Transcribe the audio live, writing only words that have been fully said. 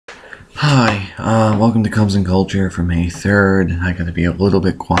Hi, welcome to Cubs and Culture for May 3rd. I gotta be a little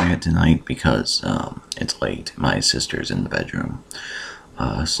bit quiet tonight because it's late. My sister's in the bedroom,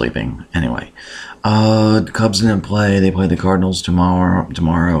 sleeping. Anyway, the Cubs didn't play. They play the Cardinals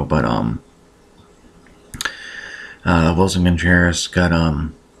tomorrow, but Wilson Contreras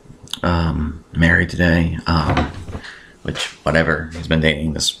got married today, which, whatever. He's been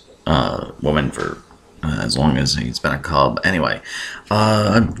dating this woman for as long as he's been a Cub. Anyway,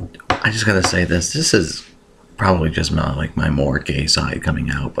 I just gotta say this. This is probably just my more gay side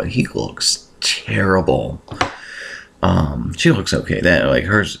coming out, but he looks terrible. She looks okay. That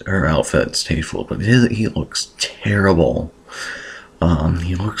her outfit's tasteful, but he looks terrible.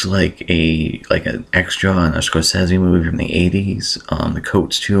 He looks like an extra in a Scorsese movie from the '80s. The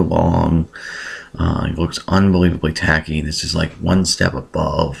coat's too long. He looks unbelievably tacky. This is like one step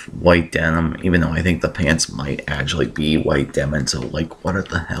above white denim, even though I think the pants might actually be white denim. So, like, what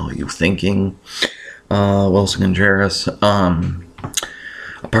the hell are you thinking, Wilson Contreras?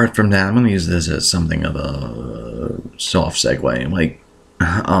 Apart from that, I'm going to use this as something of a soft segue.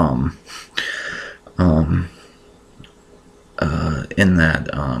 In that,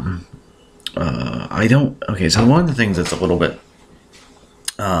 I don't. Okay, so one of the things that's a little bit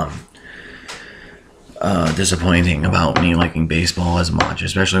disappointing about me liking baseball as much,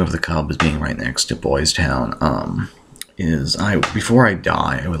 especially with the Cubs being right next to Boys Town, is before I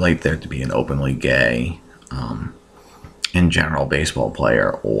die, I would like there to be an openly gay, in general, baseball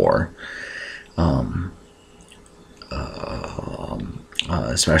player, or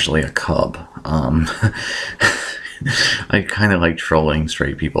especially a Cub. I kind of like trolling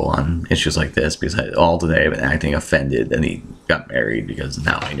straight people on issues like this because all today I've been acting offended and he got married because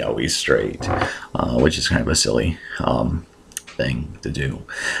now I know he's straight, which is kind of a silly thing to do.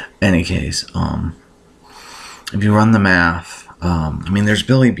 In any case, if you run the math, I mean, there's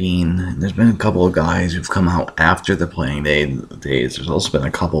Billy Bean. There's been a couple of guys who've come out after the playing days. There's also been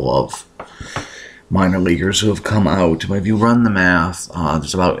a couple of minor leaguers who have come out. But if you run the math,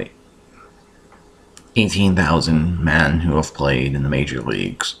 there's about 18,000 men who have played in the major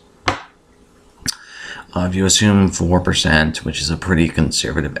leagues. If you assume 4%, which is a pretty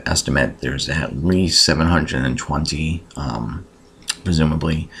conservative estimate, there's at least 720,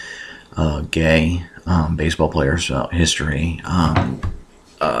 presumably, gay baseball players throughout history.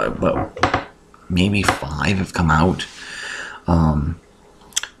 But maybe 5 have come out.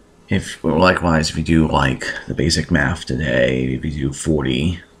 If you do like the basic math today, if you do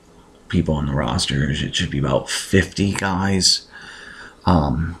 40 people on the rosters, it should be about 50 guys,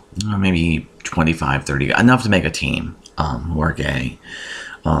 maybe 25, 30, enough to make a team, who are gay.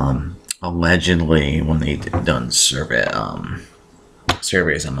 Allegedly, when they done surveys on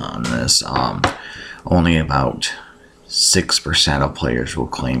this, only about 6% of players will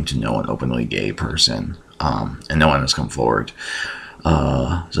claim to know an openly gay person, and no one has come forward.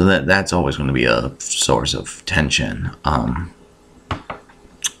 So that's always going to be a source of tension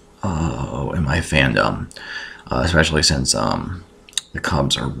in my fandom, especially since the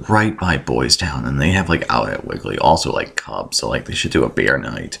Cubs are right by Boys Town, and they have out at Wiggly also Cubs, so they should do a bear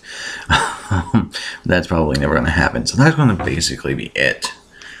night. That's probably never going to happen. So that's going to basically be it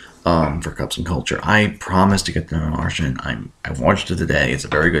for Cubs and Culture. I promise to get to The Martian. I watched it today. It's a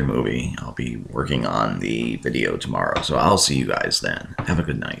very good movie. I'll be working on the video tomorrow, so I'll see you guys then. Have a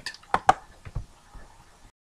good night.